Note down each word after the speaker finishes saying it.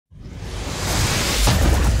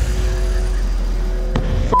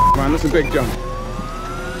man, that's a big jump.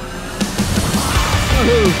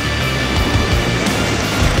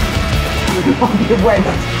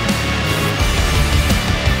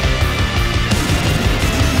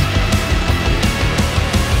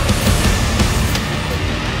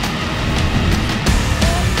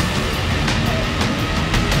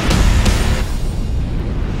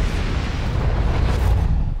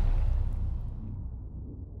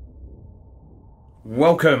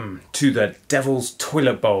 Welcome to the Devil's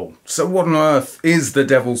Toilet Bowl. So what on earth is the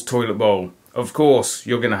Devil's Toilet Bowl? Of course,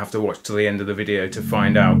 you're going to have to watch till the end of the video to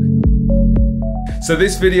find out. So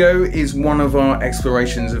this video is one of our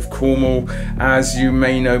explorations of Cornwall. As you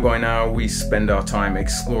may know by now, we spend our time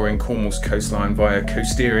exploring Cornwall's coastline via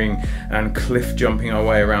coasteering and cliff jumping our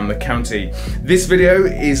way around the county. This video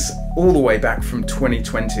is all the way back from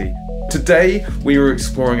 2020. Today we were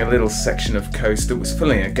exploring a little section of coast that was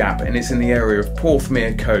filling a gap, and it's in the area of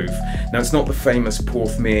Porthmere Cove. Now it's not the famous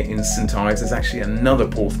Porthmere in St Ives, there's actually another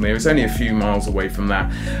Porthmere. It's only a few miles away from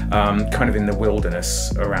that, kind of in the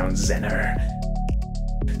wilderness around Zenner.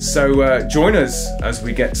 So join us as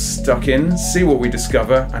we get stuck in, see what we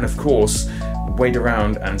discover, and of course wait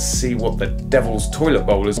around and see what the Devil's Toilet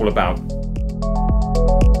Bowl is all about.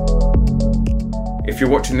 If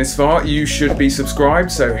you're watching this far, you should be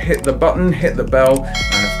subscribed, so hit the button, hit the bell,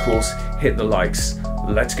 and of course, hit the likes.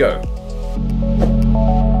 Let's go.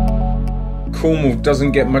 Cornwall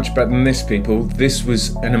doesn't get much better than this, people. This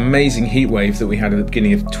was an amazing heat wave that we had at the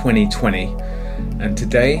beginning of 2020. And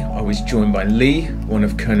today, I was joined by Lee, one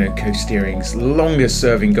of Coasteering's longest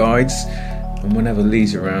serving guides. And whenever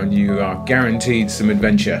Lee's around, you are guaranteed some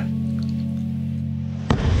adventure.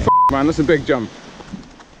 Man, that's a big jump.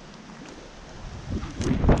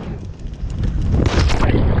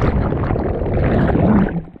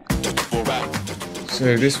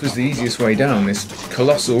 So this was the easiest way down, this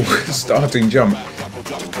colossal starting jump.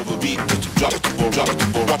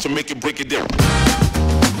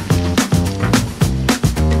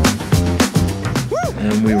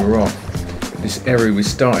 And we were off. This area we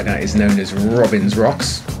started at is known as Robin's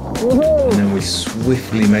Rocks. And then we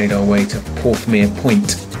swiftly made our way to Porthmere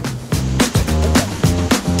Point.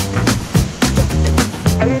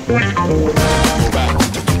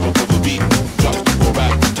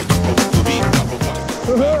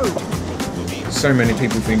 So many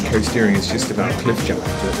people think coasteering is just about cliff jumping,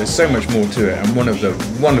 but there's so much more to it, and one of the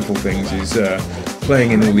wonderful things is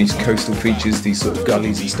playing in all these coastal features, these sort of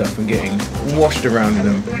gullies and stuff, and getting washed around in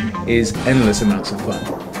them is endless amounts of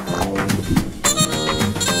fun.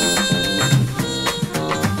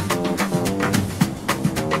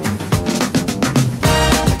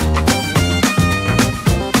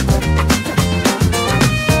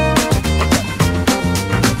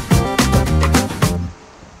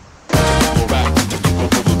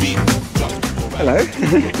 Hello.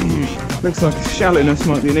 Looks like shallowness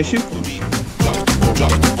might be an issue.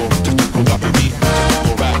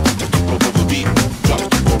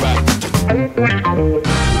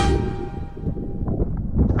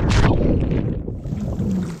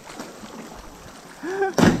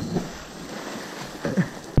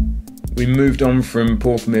 We moved on from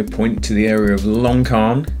Porthmere Point to the area of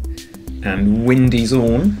Longcarn and Windy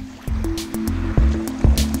Zawn.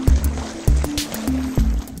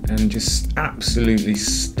 And just absolutely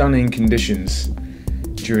stunning conditions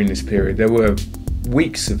during this period. There were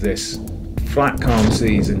weeks of this, flat calm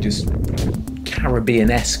seas and just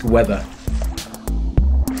Caribbean-esque weather.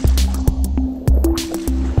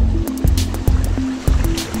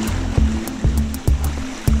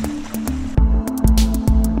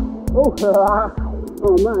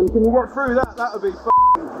 Oh man, can you get through that? That would be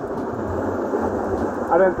f***ing...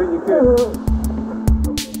 I don't think you could.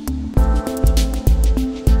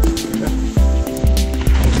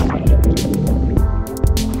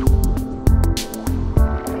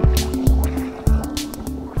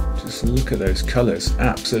 Look at those colours,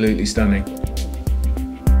 absolutely stunning.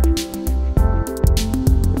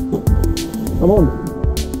 Come on.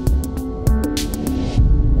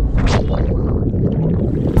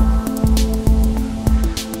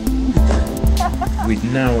 We'd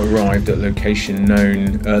now arrived at a location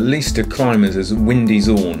known, at least to climbers, as Windy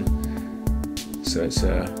Zawn. So it's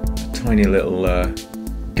a tiny little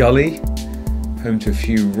gully, home to a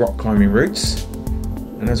few rock climbing routes,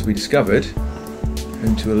 and as we discovered,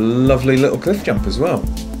 home to a lovely little cliff jump as well.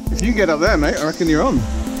 If you get up there, mate, I reckon you're on.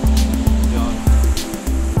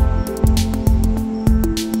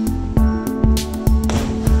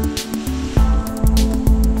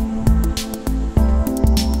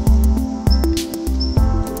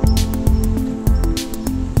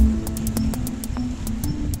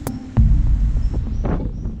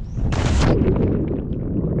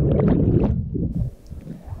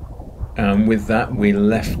 and with that we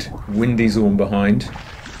left Windy Zawn behind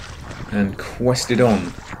and quested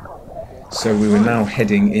on. So we were now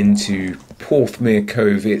heading into Porthmere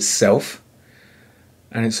Cove itself,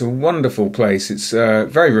 and it's a wonderful place. It's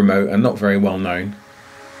very remote and not very well known,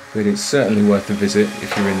 but it's certainly worth a visit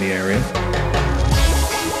if you're in the area.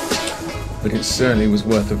 But it certainly was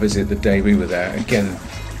worth a visit the day we were there. Again,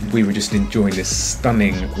 we were just enjoying this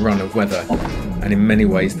stunning run of weather, and in many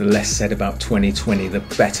ways the less said about 2020 the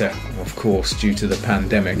better, of course, due to the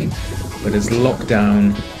pandemic. But as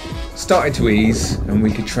lockdown started to ease and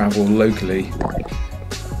we could travel locally,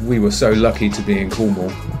 we were so lucky to be in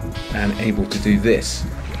Cornwall and able to do this.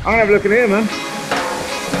 I'm gonna have a look in here, man.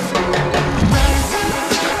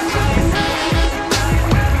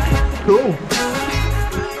 Cool.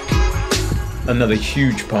 Another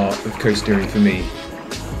huge part of coasteering for me,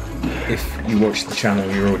 if you watch the channel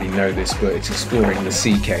you already know this, but it's exploring the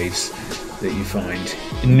sea caves that you find.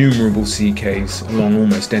 Innumerable sea caves along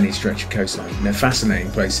almost any stretch of coastline. They're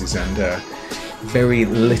fascinating places and very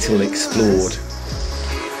little explored.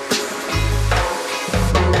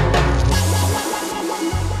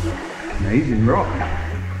 Amazing rock.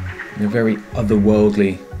 They're very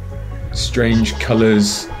otherworldly, strange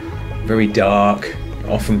colours, very dark,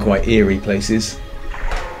 often quite eerie places,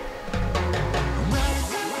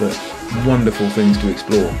 but wonderful things to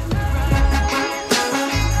explore.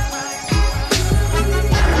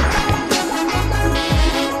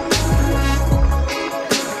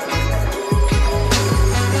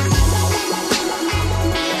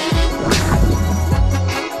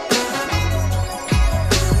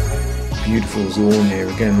 Beautiful zawn here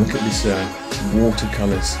again. Look at this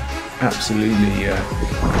watercolours. Absolutely,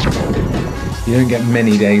 you don't get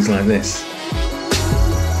many days like this.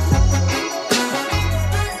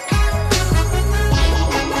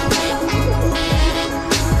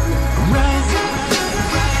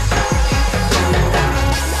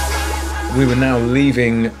 We were now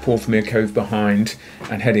leaving Porthmere Cove behind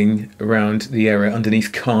and heading around the area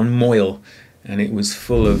underneath Cornwall, and it was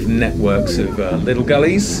full of networks of little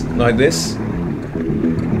gullies like this.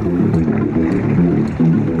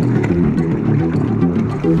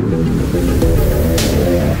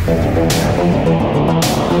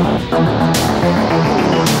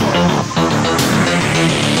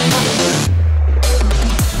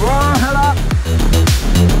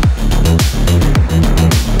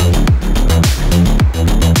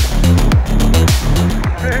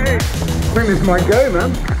 I think this might go,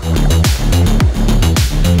 man.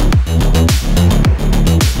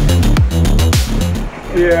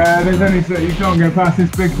 Yeah, there's only so you can't get past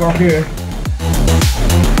this big rock here.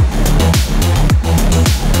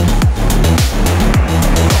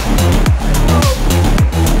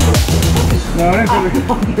 No, I don't think we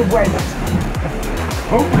can. Wedged.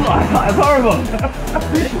 Oh, That's horrible.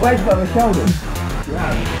 Wedged by the shoulder.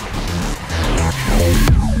 Yeah.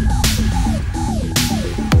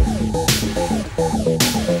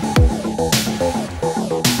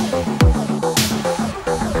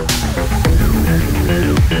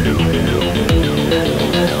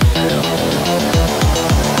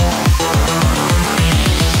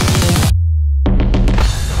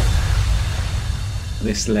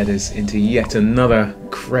 This led us into yet another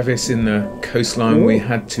crevice in the coastline we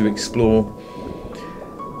had to explore.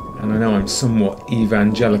 And I know I'm somewhat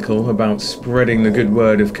evangelical about spreading the good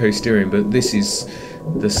word of coasteering, but this is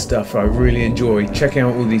the stuff I really enjoy. Checking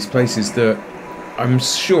out all these places that I'm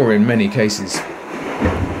sure in many cases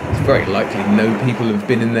it's very likely no people have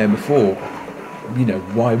been in there before. You know,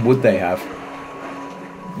 why would they have?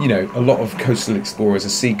 You know, a lot of coastal explorers are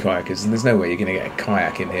sea kayakers, and there's no way you're going to get a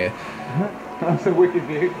kayak in here. That's a wicked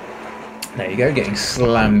view. There you go, getting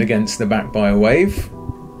slammed against the back by a wave.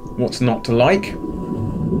 What's not to like?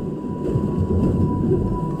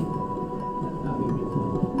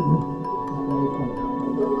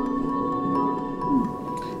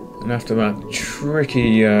 And after that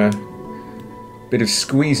tricky bit of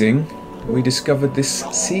squeezing, we discovered this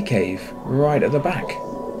sea cave right at the back.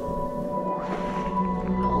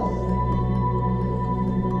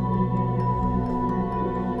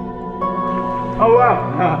 Oh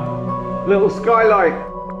wow! Little skylight.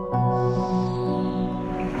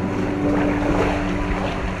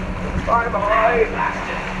 Bye bye.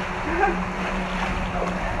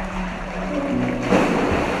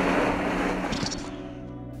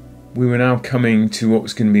 We were now coming to what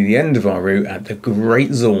was going to be the end of our route at the Great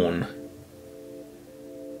Zawn.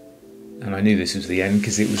 And I knew this was the end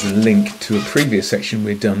because it was a link to a previous section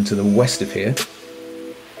we'd done to the west of here.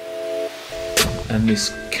 And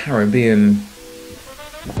this Caribbean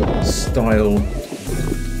style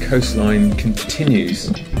coastline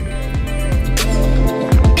continues.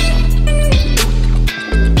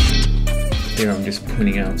 Here I'm just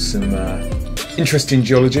pointing out some interesting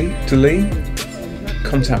geology to Lee.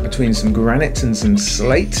 Contact between some granite and some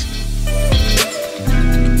slate.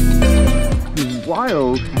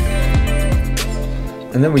 Wild.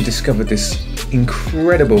 And then we discovered this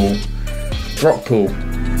incredible rock pool.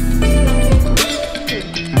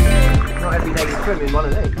 Not every day you swim in one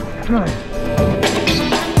of these. No.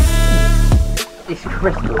 It's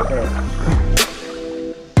crystal clear.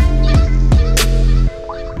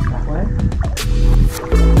 That way.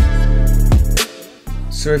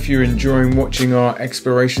 So if you're enjoying watching our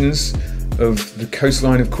explorations of the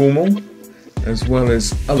coastline of Cornwall, as well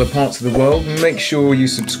as other parts of the world, make sure you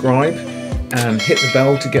subscribe and hit the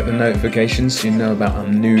bell to get the notifications so you know about our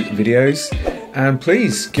new videos. And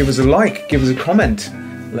please give us a like, give us a comment.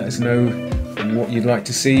 Let us know what you'd like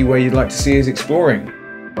to see, where you'd like to see us exploring.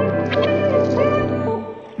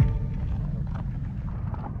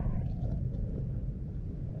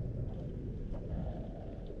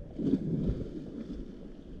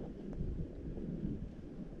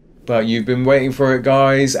 But you've been waiting for it,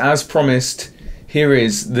 guys. As promised, here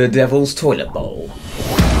is the Devil's Toilet Bowl.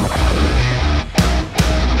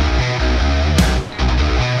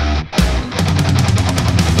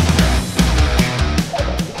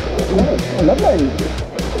 Oh, lovely.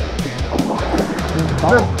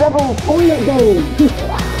 The Devil's Toilet Bowl.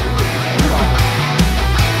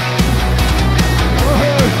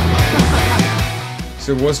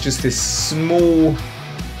 So it was just this small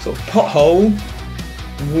sort of pothole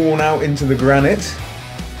worn out into the granite,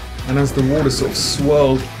 and as the water sort of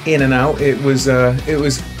swirled in and out, it was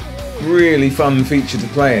really fun feature to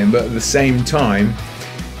play in. But at the same time,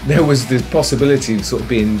 there was the possibility of sort of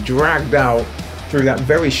being dragged out through that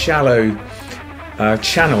very shallow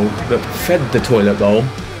channel that fed the toilet bowl,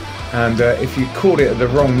 and if you caught it at the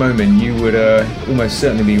wrong moment, you would almost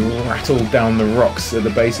certainly be rattled down the rocks at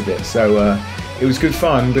the base of it. So it was good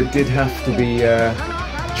fun, but did have to be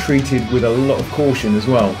treated with a lot of caution as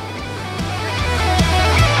well.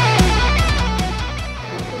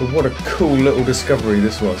 But what a cool little discovery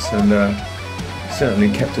this was, and certainly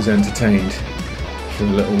kept us entertained for a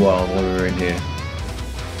little while we were in here.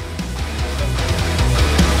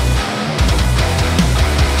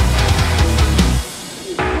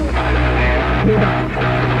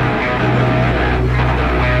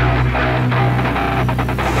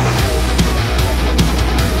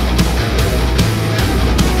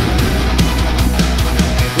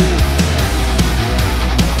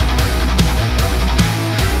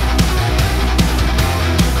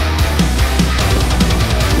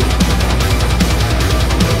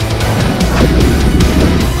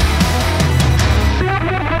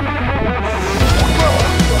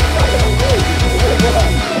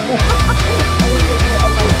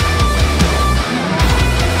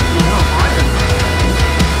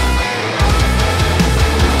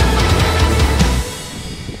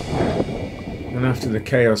 And after the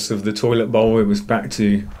chaos of the toilet bowl, it was back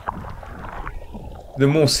to the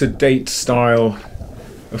more sedate style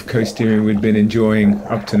of coasteering we'd been enjoying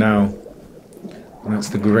up to now. And that's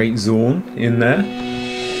the Great Zawn in there.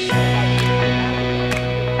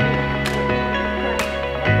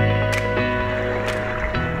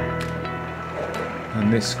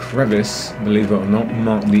 And this crevice, believe it or not,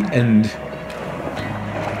 marked the end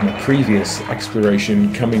of the previous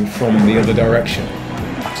exploration coming from the other direction.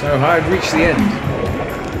 So I had reached the end.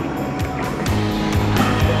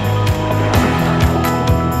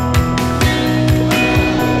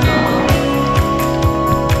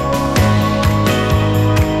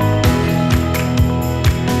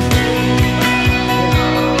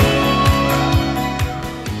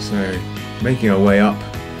 So, making our way up.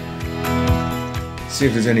 See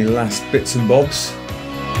if there's any last bits and bobs.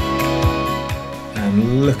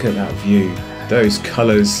 And look at that view. Those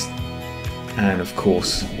colours. And of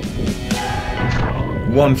course,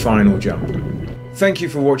 one final jump. Thank you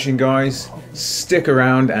for watching, guys. Stick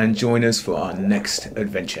around and join us for our next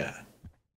adventure.